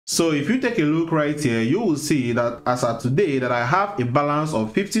So if you take a look right here, you will see that as of today that I have a balance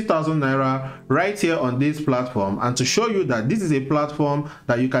of 50,000 naira right here on this platform. And to show you that this is a platform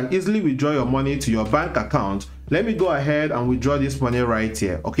that you can easily withdraw your money to your bank account, let me go ahead and withdraw this money right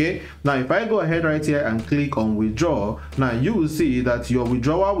here. Okay, now if I go ahead right here and click on withdraw, now you will see that your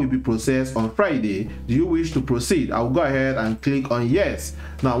withdrawal will be processed on Friday. Do you wish to proceed? I'll go ahead and click on yes.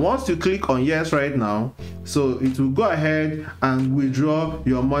 Now once you click on yes right now, so it will go ahead and withdraw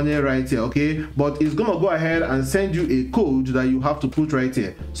your money right here. Okay, but it's gonna go ahead and send you a code that you have to put right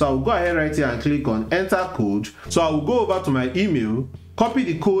here. So I'll go ahead right here and click on enter code. So I will go over to my email, copy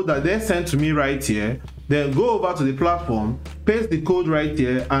the code that they sent to me right here, then go over to the platform, paste the code right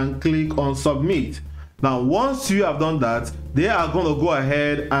here and click on submit. Now once you have done that, they are going to go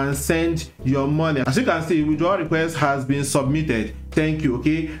ahead and send your money. As you can see, withdrawal request has been submitted. Thank you.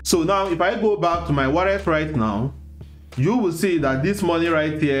 Okay, so now if I go back to my wallet right now, you will see that this money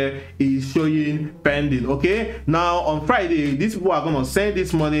right here is showing pending. Okay, now on Friday these people are going to send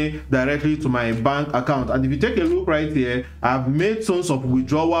this money directly to my bank account. And if you take a look right here, I've made tons of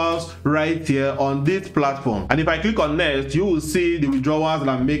withdrawals right here on this platform. And if I click on next, you will see the withdrawals that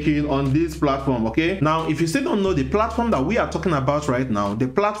I'm making on this platform. Okay, now if you still don't know the platform that we are talking about right now, the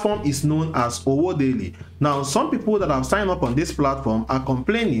platform is known as Owodaily. Now some people that have signed up on this platform are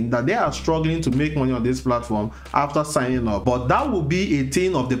complaining that they are struggling to make money on this platform after signing up, but that will be a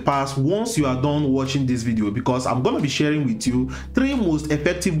thing of the past once you are done watching this video, because I'm going to be sharing with you 3 most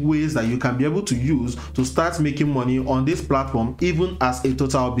effective ways that you can be able to use to start making money on this platform even as a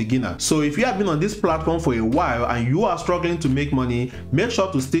total beginner. So if you have been on this platform for a while and you are struggling to make money, make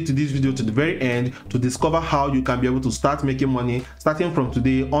sure to stick to this video to the very end to discover how you can be able to start making money starting from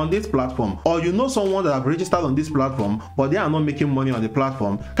today on this platform. Or you know someone that have registered on this platform but they are not making money on the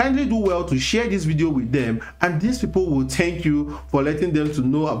platform, kindly do well to share this video with them, and these people will thank you for letting them to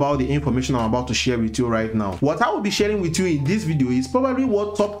know about the information I'm about to share with you right now. What I will be sharing with you in this video is probably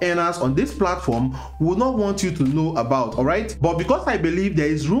what top earners on this platform will not want you to know about, all right? But because I believe there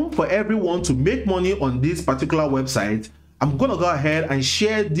is room for everyone to make money on this particular website, I'm gonna go ahead and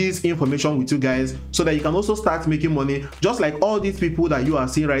share this information with you guys so that you can also start making money just like all these people that you are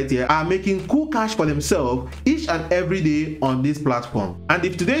seeing right here are making cool cash for themselves each and every day on this platform. And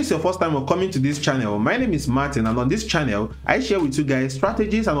if today is your first time of coming to this channel, my name is Martin, and on this channel I share with you guys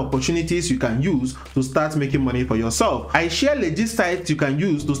strategies and opportunities you can use to start making money for yourself. I share legit sites you can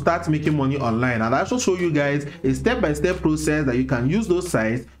use to start making money online, and I also show you guys a step-by-step process that you can use those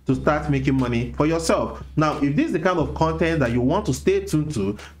sites to start making money for yourself. Now if this is the kind of content that you want to stay tuned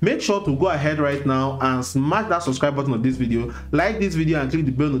to, make sure to go ahead right now and smash that subscribe button on this video, like this video and click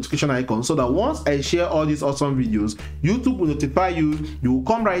the bell notification icon so that once I share all these awesome videos, YouTube will notify you. You will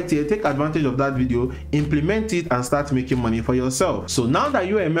come right here, take advantage of that video, implement it and start making money for yourself. So now that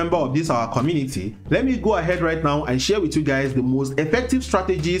you are a member of this our community, let me go ahead right now and share with you guys the most effective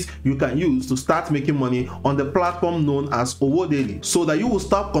strategies you can use to start making money on the platform known as Owodaily, so that you will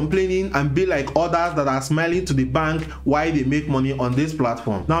stop complaining and be like others that are smiling to the bank while they make money on this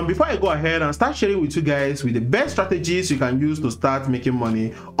platform. Now before I go ahead and start sharing with you guys with the best strategies you can use to start making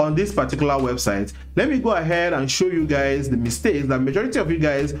money on this particular website, let me go ahead and show you guys the mistakes that majority of you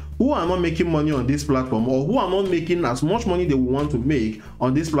guys who are not making money on this platform, or who are not making as much money they want to make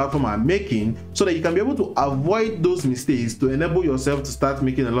on this platform, are making, so that you can be able to avoid those mistakes to enable yourself to start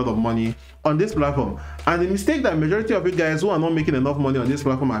making a lot of money on this platform. And the mistake that majority of you guys who are not making enough money on this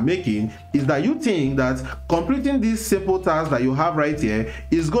platform are making is that you think that completing these simple tasks that you have right here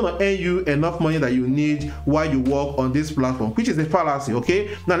is going to earn you enough money that you need while you work on this platform, which is a fallacy.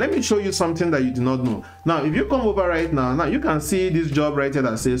 Okay, now let me show you something that you do not know. Now if you come over right now, you can see this job right here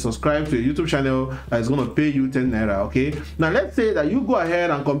that says subscribe to a YouTube channel that is going to pay you 10 naira. Okay, now let's say that you go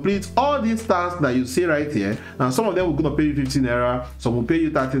ahead and complete all these tasks that you see right here. Now some of them will going to pay you 15 naira, some will pay you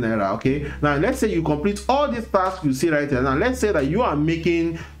 30 naira. Okay, now let's say you complete all these tasks you see right here. Now let's say that you are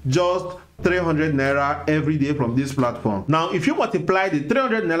making just 300 naira every day from this platform. Now if you multiply the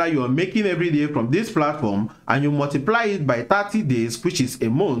 300 naira you are making every day from this platform and you multiply it by 30 days, which is a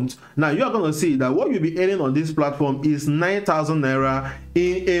month, now you are going to see that what you'll be earning on this platform is 9,000 naira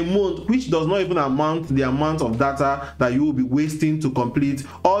in a month, which does not even amount to the amount of data that you will be wasting to complete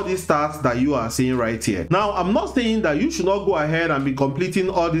all these tasks that you are seeing right here. Now I'm not saying that you should not go ahead and be completing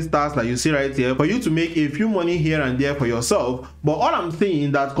all these tasks that you see right here for you to make a few money here and there for yourself, but all I'm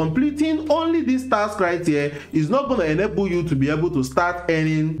saying that completing only this task right here is not going to enable you to be able to start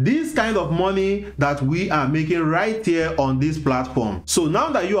earning this kind of money that we are making right here on this platform. So now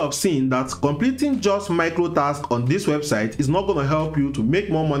that you have seen that completing just micro tasks on this website is not going to help you to make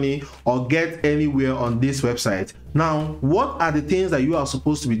more money or get anywhere on this website, now what are the things that you are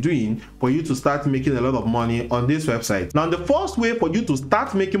supposed to be doing for you to start making a lot of money on this website? Now the first way for you to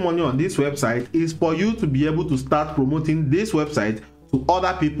start making money on this website is for you to be able to start promoting this website to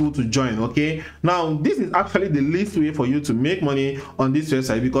other people to join. Okay, now this is actually the least way for you to make money on this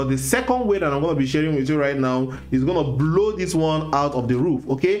website, because the second way that I'm going to be sharing with you right now is going to blow this one out of the roof.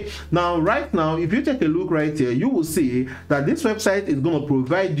 Okay, now right now if you take a look right here, you will see that this website is going to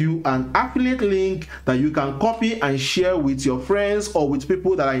provide you an affiliate link that you can copy and share with your friends or with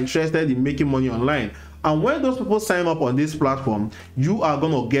people that are interested in making money online. And when those people sign up on this platform, you are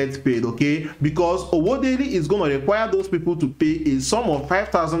going to get paid, okay? Because Owodaily is going to require those people to pay a sum of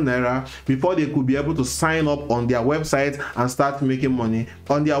 5,000 naira before they could be able to sign up on their website and start making money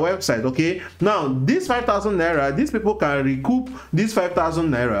on their website, okay? Now, this 5,000 naira, these people can recoup this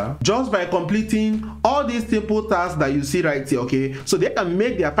 5,000 naira just by completing all these simple tasks that you see right here, okay? So they can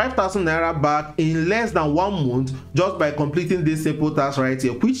make their 5,000 naira back in less than 1 month just by completing this simple task right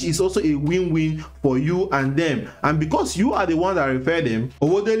here, which is also a win-win for you and them. And because you are the one that refer them,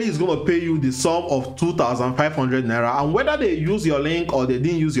 Owodaily is going to pay you the sum of 2,500 naira, and whether they use your link or they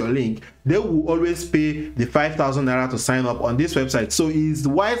didn't use your link, they will always pay the 5,000 naira to sign up on this website. So it's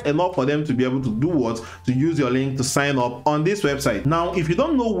wise enough for them to be able to do what? To use your link to sign up on this website. Now, if you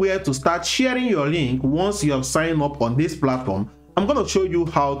don't know where to start sharing your link once you have signed up on this platform, I'm going to show you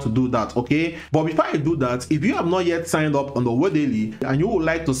how to do that, okay? But before I do that, if you have not yet signed up on the Owodaily and you would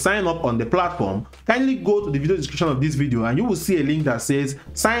like to sign up on the platform, kindly go to the video description of this video and you will see a link that says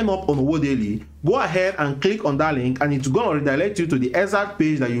sign up on Owodaily. Go ahead and click on that link and it's going to redirect you to the exact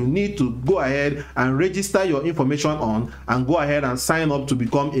page that you need to go ahead and register your information on, and go ahead and sign up to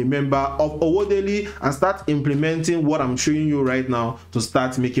become a member of Owodaily and start implementing what I'm showing you right now to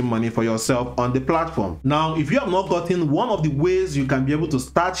start making money for yourself on the platform. Now, if you have not gotten one of the ways you can be able to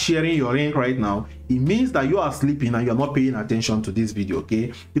start sharing your link right now, it means that you are sleeping and you're not paying attention to this video,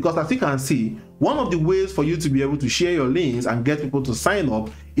 okay? Because as you can see, one of the ways for you to be able to share your links and get people to sign up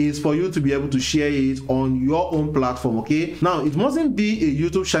is for you to be able to share it on your own platform, okay? Now, it mustn't be a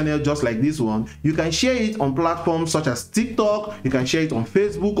YouTube channel just like this one. You can share it on platforms such as TikTok, you can share it on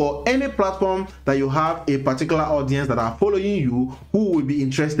Facebook, or any platform that you have a particular audience that are following you who will be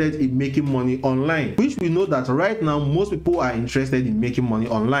interested in making money online, which we know that right now most people are interested in making money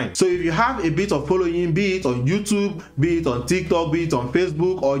online. So if you have a bit of following, be it on YouTube, be it on TikTok, be it on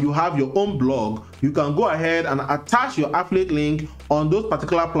Facebook, or you have your own blog, you can go ahead and attach your affiliate link on those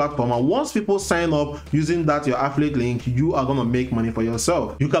particular platforms, and once people sign up using that your affiliate link, you are going to make money for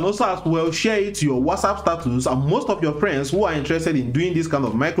yourself. You can also as well share it to your WhatsApp status, and most of your friends who are interested in doing this kind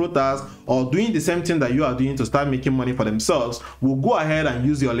of micro tasks or doing the same thing that you are doing to start making money for themselves will go ahead and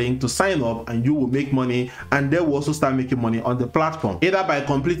use your link to sign up, and you will make money, and they will also start making money on the platform, either by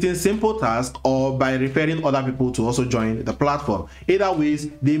completing simple tasks or by referring other people to also join the platform. Either ways,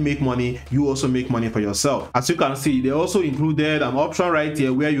 they make money, you also make money for yourself. As you can see, they also included an option right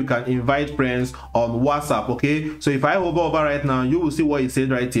here where you can invite friends on WhatsApp, okay? So if I hover over right now, you will see what it said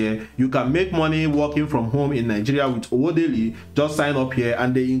right here. You can make money working from home in Nigeria with Owodaily. Just sign up here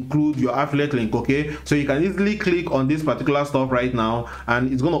and they include your affiliate link, okay? So you can easily click on this particular stuff right now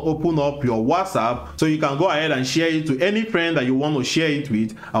and it's going to open up your WhatsApp, so you can go ahead and share it to any friend that you want to share it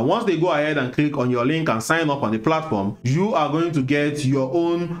with. And once they go ahead and click on your link and sign up on the platform, you are going to get your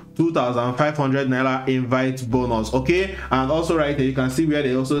own 2,500 naira invite bonus, okay? And also right here you can see where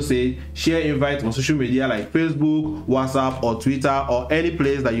they also say share invite on social media like Facebook, WhatsApp, or Twitter, or any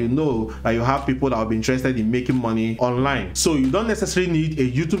place that you know that you have people that will be interested in making money online. So you don't necessarily need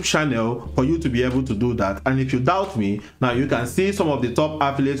a YouTube channel for you to be able to do that. And if you doubt me, now you can see some of the top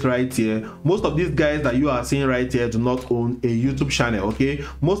affiliates right here. Most of these guys that you are seeing right here do not own a YouTube channel, okay?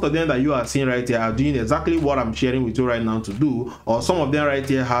 Most of them that you are seeing right here are doing exactly what I'm sharing with you right now to do, or some of them right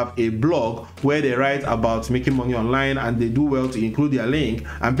here have a blog where they write about making money online and they do well to include their link,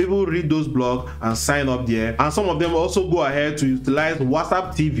 and people read those blogs and sign up there. And some of them also go ahead to utilize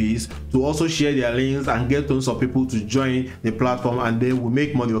WhatsApp TVs to also share their links and get tons of people to join the platform, and they will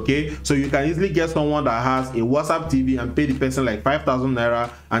make money, okay? So you can easily get someone that has a WhatsApp TV and pay the person like 5,000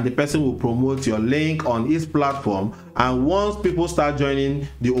 naira, and the person will promote your link on his platform, and once people start joining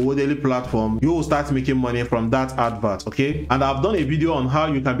the Owodaily platform, you will start making money from that advert. Okay, and I've done a video on how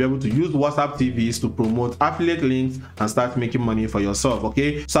you can be able to use WhatsApp TVs to promote affiliate links and start making money for yourself.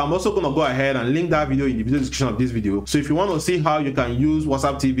 Okay, so I'm also going to go ahead and link that video in the video description of this video. So if you want to see how you can use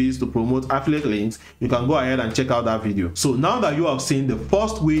WhatsApp TVs to promote affiliate links, you can go ahead and check out that video. So now that you have seen the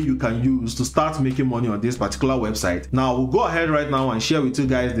first way you can use to start making money on this particular website, now we'll go ahead right now and share with you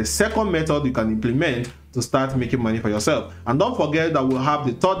guys the second method you can implement to start making money for yourself. And don't forget that we'll have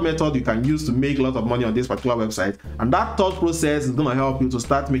the third method you can use to make a lot of money on this particular website, and that third process is going to help you to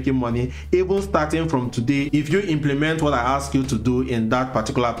start making money even starting from today if you implement what I ask you to do in that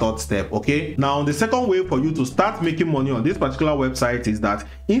particular third step. Okay, now the second way for you to start making money on this particular website is that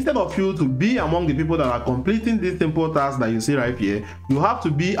instead of you to be among the people that are completing this simple task that you see right here, you have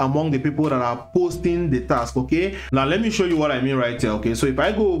to be among the people that are posting the task. Okay, now let me show you what I mean right here. Okay, so if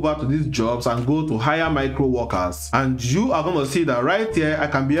I go over to these jobs and go to hire micro workers, and you are going to see that right here I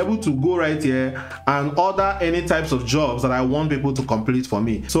can be able to go right here and order any types of jobs that I want people to complete for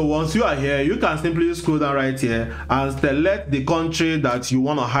me. So once you are here, you can simply scroll down right here and select the country that you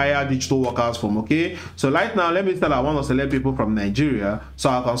want to hire digital workers from. Okay, so right now let me say I want to select people from Nigeria,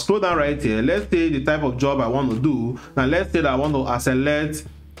 so I can scroll down right here. Let's say the type of job I want to do. Now let's say that I want to select,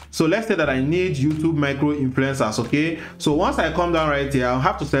 so let's say that I need YouTube micro influencers. Okay, so once I come down right here, I'll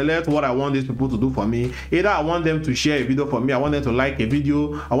have to select what I want these people to do for me. Either I want them to share a video for me, I want them to like a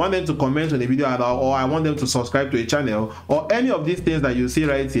video, I want them to comment on a video, or I want them to subscribe to a channel, or any of these things that you see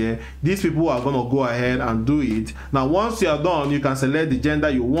right here. These people are going to go ahead and do it. Now once you are done, you can select the gender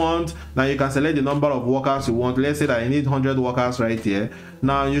you want. Now you can select the number of workers you want. Let's say that I need 100 workers right here.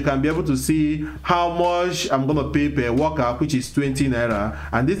 Now you can be able to see how much I'm going to pay per worker, which is 20 naira,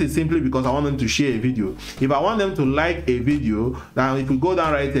 and this is simply because I want them to share a video. If I want them to like a video, now if we go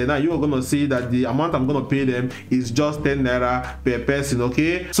down right here, now you are going to see that the amount I'm going to pay them is just 10 naira per person.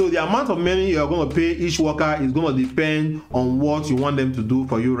 Okay, so the amount of money you are going to pay each worker is going to depend on what you want them to do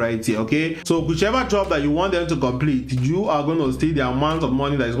for you right here. Okay, so whichever job that you want them to complete, you are going to see the amount of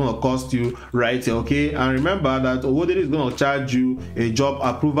money that is going to cost you right here. Okay, and remember that Owodaily is going to charge you a job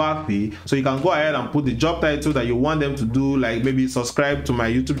approval fee, so you can go ahead and put the job title that you want them to do, like maybe subscribe to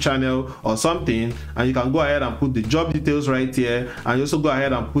my YouTube channel or something, and you can go ahead and put the job details right here, and you also go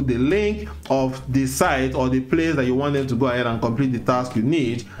ahead and put the link of the site or the place that you want them to go ahead and complete the task you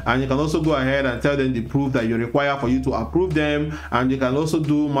need, and you can also go ahead and tell them the proof that you require for you to approve them, and you can also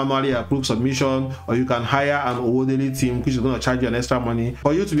do manually approve submission, or you can hire an Owodaily team which is going to charge you an extra money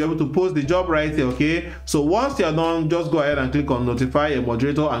for you to be able to post the job right here. Okay, so once you're done, just go ahead and click on notify a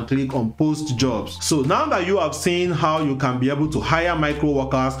moderator and click on post jobs. So now that you have seen how you can be able to hire micro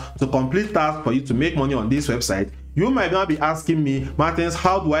workers to complete tasks for you to make money on this website, you might not be asking me, Martins,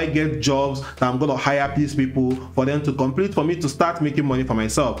 how do I get jobs that I'm going to hire these people for them to complete for me to start making money for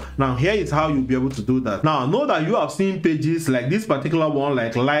myself? Now here is how you'll be able to do that. Now know that you have seen pages like this particular one,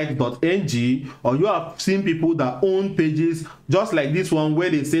 like like.ng, or you have seen people that own pages just like this one where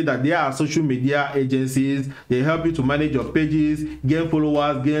they say that they are social media agencies. They help you to manage your pages, gain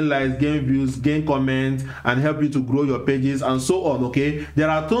followers, gain likes, gain views, gain comments, and help you to grow your pages and so on. Okay, there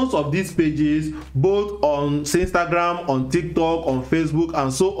are tons of these pages both on Instagram, on TikTok, on Facebook,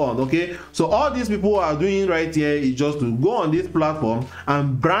 and so on. Okay, so all these people are doing right here is just to go on this platform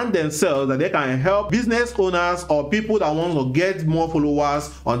and brand themselves, that they can help business owners or people that want to get more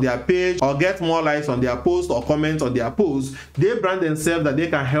followers on their page or get more likes on their posts or comments on their posts. They brand themselves that they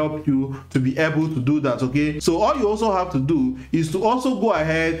can help you to be able to do that. Okay, so all you also have to do is to also go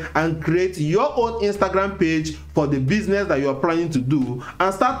ahead and create your own Instagram page for the business that you are planning to do,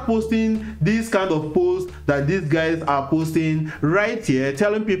 and start posting these kind of posts that these guys are posting right here,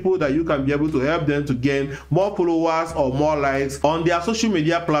 telling people that you can be able to help them to gain more followers or more likes on their social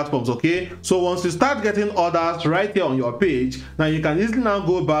media platforms. Okay, so once you start getting orders right here on your page, now you can easily now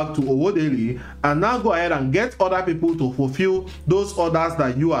go back to Owodaily and now go ahead and get other people to fulfill those orders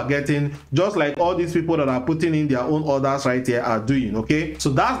that you are getting, just like all these people that are putting in their own orders right here are doing. Okay, so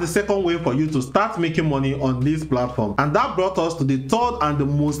that's the second way for you to start making money on this platform, and that brought us to the third and the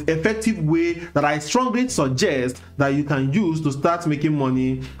most effective way that I strongly suggest that you can use to start making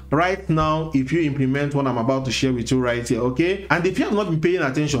money right now if you implement what I'm about to share with you right here. Okay, and if you have not been paying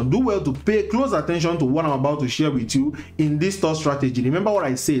attention, do well to pay close attention to what I'm about to share with you in this third strategy. Remember what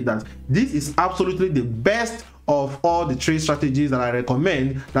I said, that this is absolutely the best of all the trade strategies that I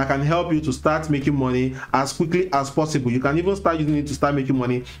recommend that can help you to start making money as quickly as possible. You can even start using it to start making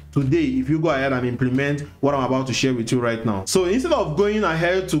money today if you go ahead and implement what I'm about to share with you right now. So instead of going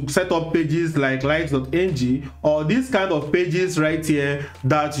ahead to set up pages like likes.ng or these kind of pages right here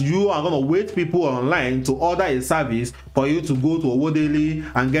that you are going to wait people online to order a service for you to go to Owodaily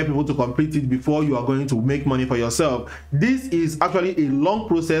and get people to complete it before you are going to make money for yourself, this is actually a long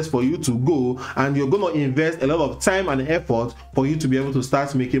process for you to go, and you're going to invest a lot of time and effort for you to be able to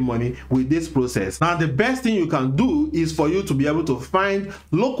start making money with this process. Now, the best thing you can do is for you to be able to find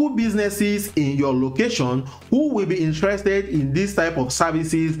local businesses in your location who will be interested in this type of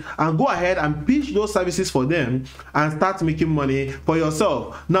services and go ahead and pitch those services for them and start making money for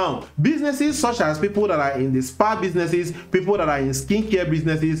yourself. Now, businesses such as people that are in the spa businesses, people that are in skincare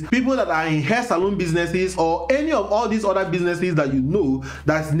businesses, people that are in hair salon businesses, or any of all these other businesses that you know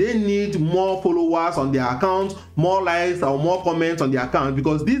that they need more followers on their account, more likes or more comments on their account,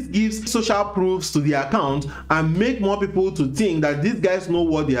 because this gives social proofs to the account and make more people to think that these guys know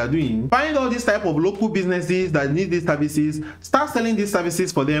what they are doing. Find all these type of local businesses that need these services, start selling these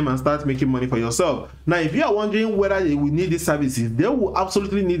services for them and start making money for yourself. Now, if you are wondering whether they will need these services, they will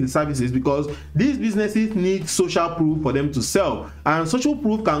absolutely need the services, because these businesses need social proof for them to sell, and social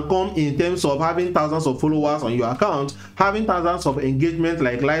proof can come in terms of having thousands of followers on your account, having thousands of engagement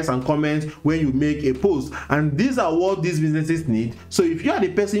like likes and comments when you make a post, and these are what these businesses need. So if you are the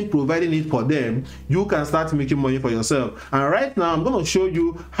person providing it for them, you can start making money for yourself. And right now I'm going to show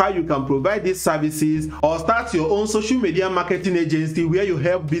you how you can provide these services or start your own social media marketing agency where you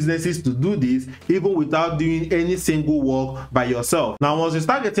help businesses to do this even without doing any single work by yourself. Now, once you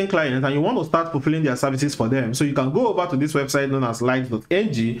start getting clients and you want to start fulfilling their services for them, so you can go over to this website known as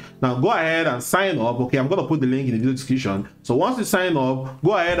likes.ng. Now go ahead and sign up. Okay, I'm going to put the link in the video description. So once you sign up,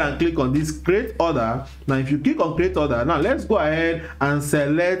 go ahead and click on this create order. Now if you click on create order, now let's go ahead and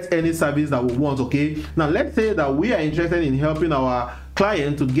select any service that we want. Okay, now let's say that we are interested in helping our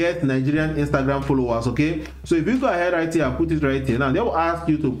client to get Nigerian Instagram followers. Okay, so if you go ahead right here and put it right here, now they will ask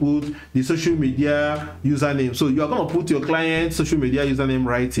you to put the social media username. So you are going to put your client's social media username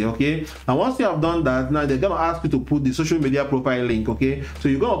right here. Okay, and once you have done that, now they're going to ask you to put the social media profile link. Okay, so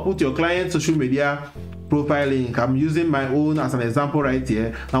you're going to put your client's social media profile link. I'm using my own as an example right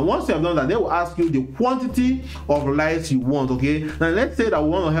here. Now once you have done that, they will ask you the quantity of likes you want. Okay, now let's say that we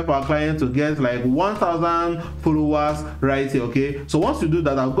want to help our client to get like 1,000 followers right here. Okay, so once you do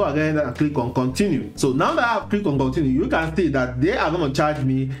that, I'll go ahead and click on continue. So now that I've clicked on continue, you can see that they are going to charge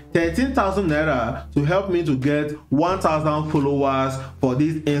me 13,000 naira to help me to get 1,000 followers for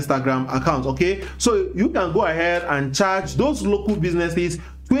this Instagram account. Okay, so you can go ahead and charge those local businesses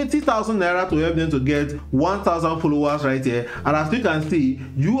 20,000 naira to help them to get 1,000 followers right here. And as you can see,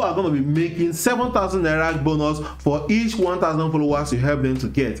 you are going to be making 7,000 naira bonus for each 1,000 followers you help them to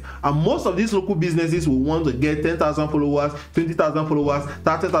get. And most of these local businesses will want to get 10,000 followers, 20,000 followers,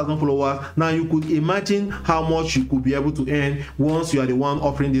 30,000 followers. Now you could imagine how much you could be able to earn once you are the one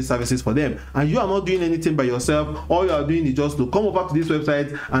offering these services for them. And you are not doing anything by yourself. All you are doing is just to come over to this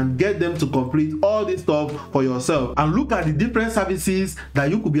website and get them to complete all this stuff for yourself. And look at the different services that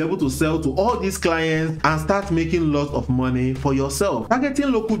you could be able to sell to all these clients and start making lots of money for yourself.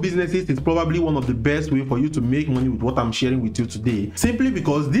 Targeting local businesses is probably one of the best ways for you to make money with what I'm sharing with you today, simply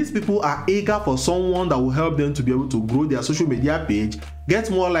because these people are eager for someone that will help them to be able to grow their social media page, get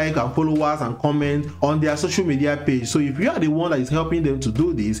more likes and followers and comments on their social media page. So if you are the one that is helping them to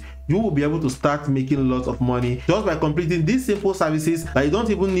do this, you will be able to start making lots of money just by completing these simple services that you don't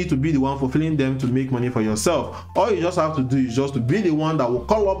even need to be the one fulfilling them to make money for yourself. All you just have to do is just to be the one that will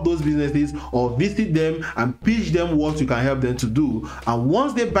call up those businesses or visit them and pitch them what you can help them to do. And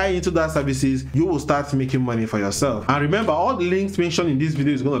once they buy into that services, you will start making money for yourself. And remember, all the links mentioned in this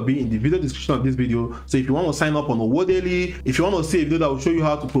video is going to be in the video description of this video. So if you want to sign up on Owodaily, if you want to see a video that will show you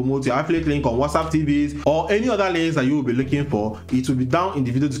how to promote your affiliate link on WhatsApp TVs or any other links that you will be looking for, it will be down in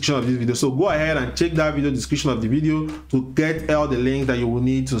the video description of this video. So go ahead and check that video description of the video to get all the links that you will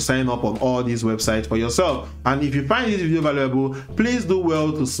need to sign up on all these websites for yourself. And if you find this video valuable, please do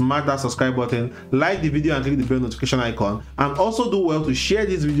well to smash that subscribe button, like the video and click the bell notification icon, and also do well to share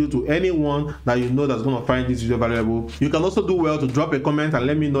this video to anyone that you know that's going to find this video valuable. You can also do well to drop a comment and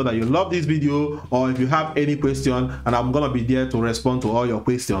let me know that you love this video, or if you have any question, and I'm going to be there to respond to all your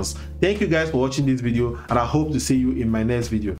questions. Thank you guys for watching this video, and I hope to see you in my next video.